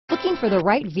Looking for the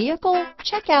right vehicle?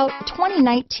 Check out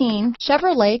 2019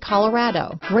 Chevrolet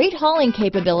Colorado. Great hauling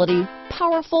capability,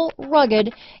 powerful,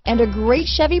 rugged, and a great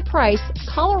Chevy price,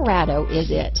 Colorado is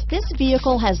it. This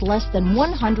vehicle has less than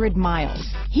 100 miles.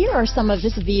 Here are some of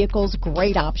this vehicle's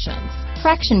great options: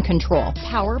 traction control,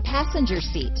 power passenger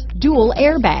seat, dual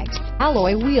airbags,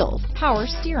 alloy wheels, power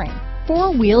steering,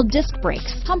 four-wheel disc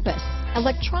brakes, compass,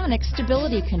 electronic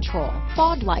stability control,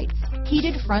 fog lights,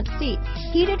 heated front seats,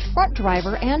 heated front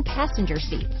driver and passenger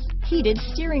seats, heated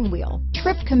steering wheel,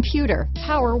 trip computer,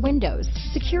 power windows,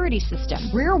 security system,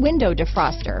 rear window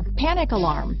defroster, panic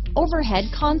alarm, overhead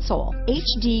console,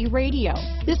 HD radio.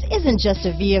 This isn't just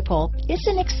a vehicle, it's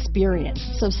an experience.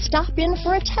 So stop in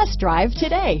for a test drive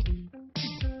today.